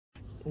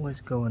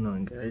What's going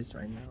on, guys?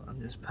 Right now I'm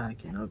just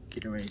packing up,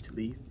 getting ready to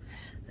leave,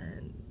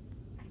 and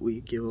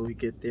when we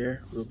get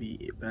there, we'll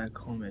be back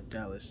home at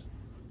Dallas.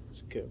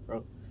 It's good,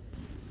 bro.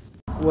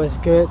 What's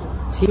good?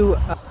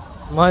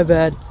 My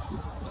bad.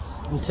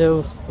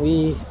 Until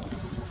we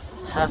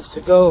have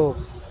to go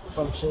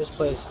from this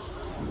place.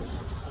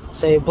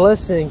 It's a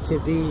blessing to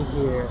be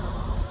here.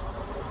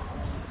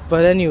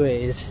 But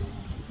anyways,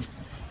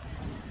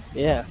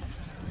 yeah.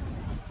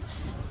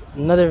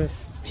 Another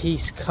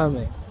piece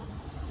coming.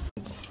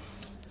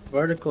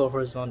 Vertical or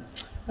horizontal?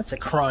 That's a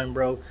crime,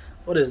 bro.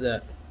 What is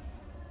that?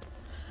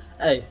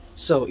 Hey,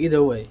 so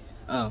either way,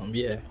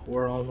 yeah,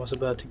 we're almost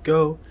about to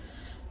go.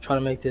 Trying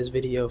to make this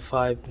video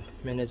 5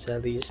 minutes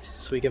at least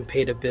so we can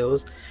pay the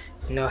bills.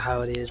 You know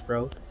how it is,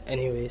 bro.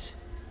 Anyways,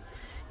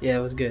 yeah,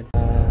 it was good.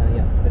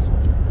 Yeah, this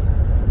one.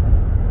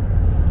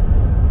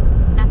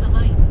 At the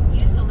light,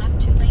 use the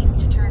left 2 lanes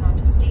to turn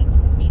onto State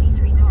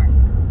 83 North.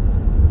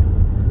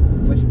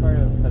 Which part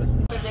of Federal?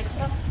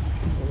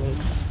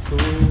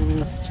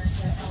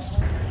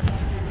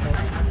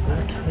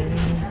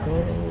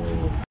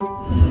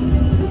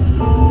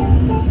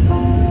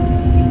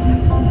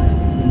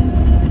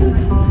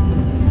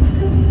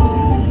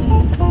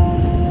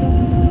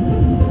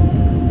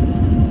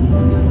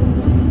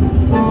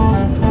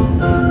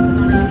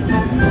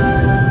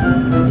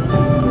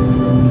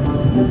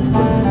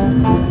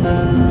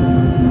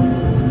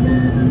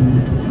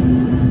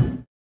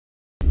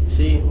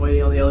 See,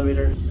 waiting on the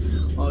elevator.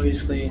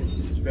 Obviously,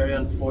 it's very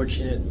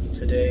unfortunate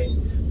today.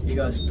 You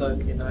got stuck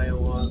in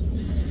Iowa.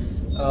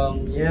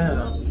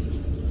 Yeah,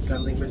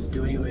 got nothing better to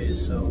do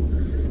anyways, so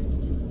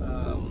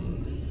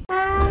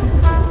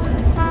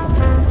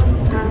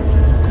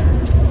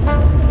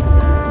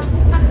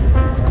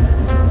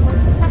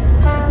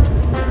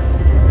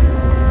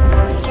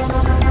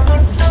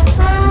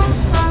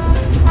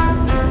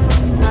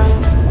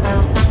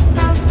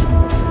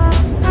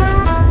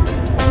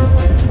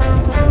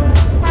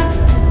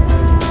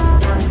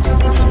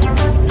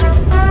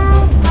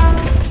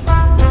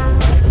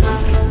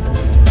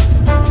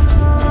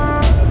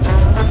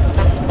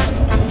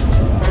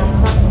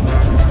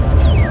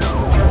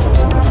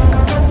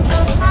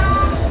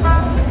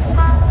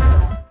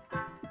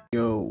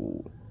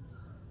yo,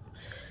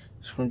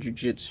 it's from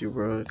jiu-jitsu,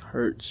 bro. It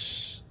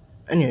hurts.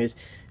 Anyways,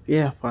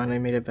 yeah, finally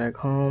made it back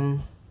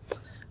home.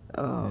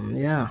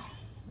 Yeah.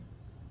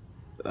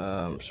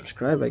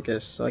 Subscribe, I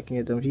guess, so I can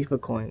get them FIFA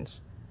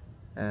coins.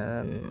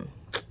 And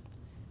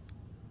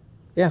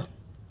yeah,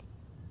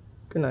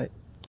 good night.